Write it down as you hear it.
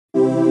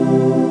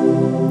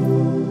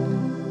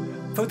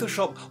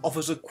Photoshop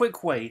offers a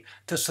quick way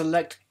to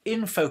select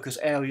in-focus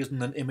areas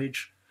in an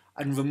image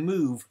and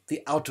remove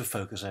the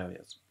out-of-focus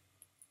areas.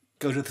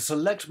 Go to the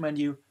Select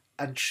menu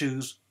and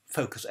choose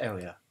Focus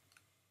Area.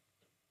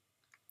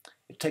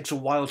 It takes a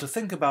while to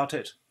think about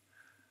it,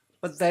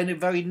 but then it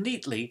very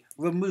neatly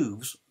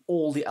removes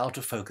all the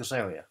out-of-focus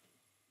area.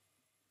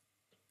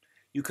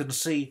 You can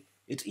see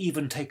it's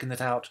even taken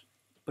it out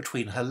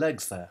between her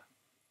legs there.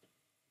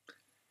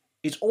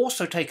 It's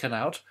also taken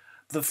out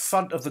the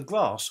front of the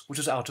grass, which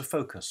is out of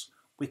focus.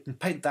 We can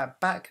paint that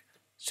back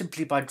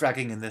simply by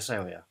dragging in this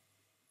area.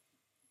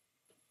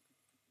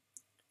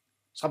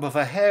 Some of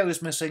her hair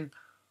is missing.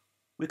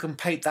 We can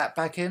paint that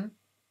back in.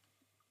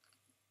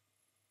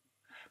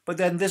 But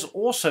then this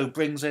also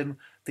brings in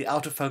the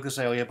out of focus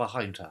area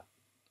behind her.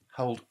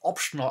 Hold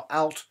Option or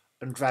Alt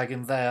and drag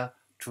in there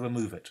to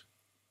remove it.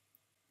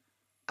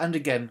 And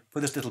again for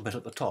this little bit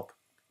at the top.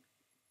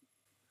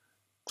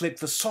 Click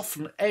the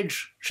Soften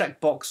Edge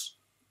checkbox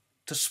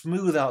to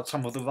smooth out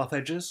some of the rough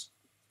edges.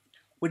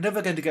 We're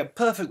never going to get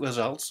perfect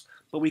results,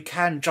 but we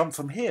can jump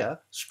from here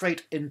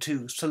straight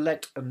into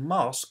Select and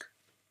Mask.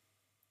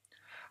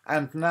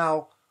 And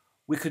now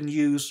we can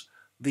use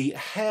the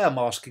hair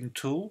masking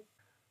tool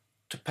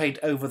to paint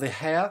over the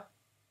hair.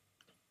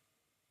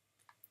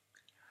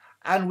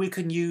 And we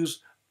can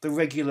use the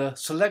regular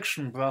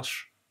selection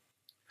brush,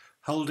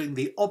 holding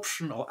the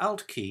Option or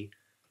Alt key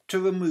to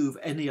remove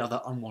any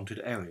other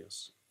unwanted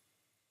areas.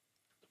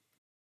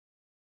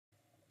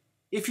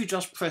 If you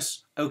just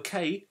press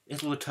OK,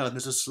 it'll return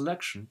as a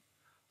selection.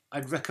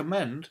 I'd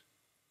recommend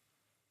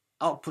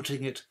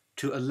outputting it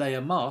to a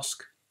layer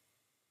mask.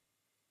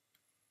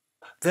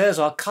 There's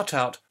our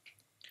cutout.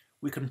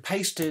 We can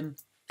paste in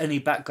any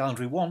background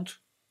we want,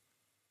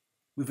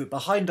 move it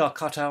behind our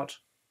cutout,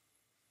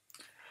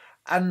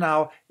 and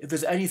now if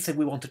there's anything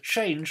we want to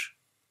change,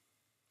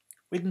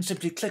 we can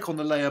simply click on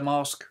the layer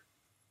mask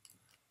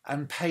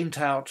and paint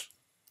out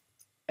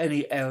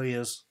any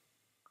areas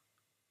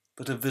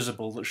that are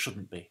visible that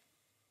shouldn't be.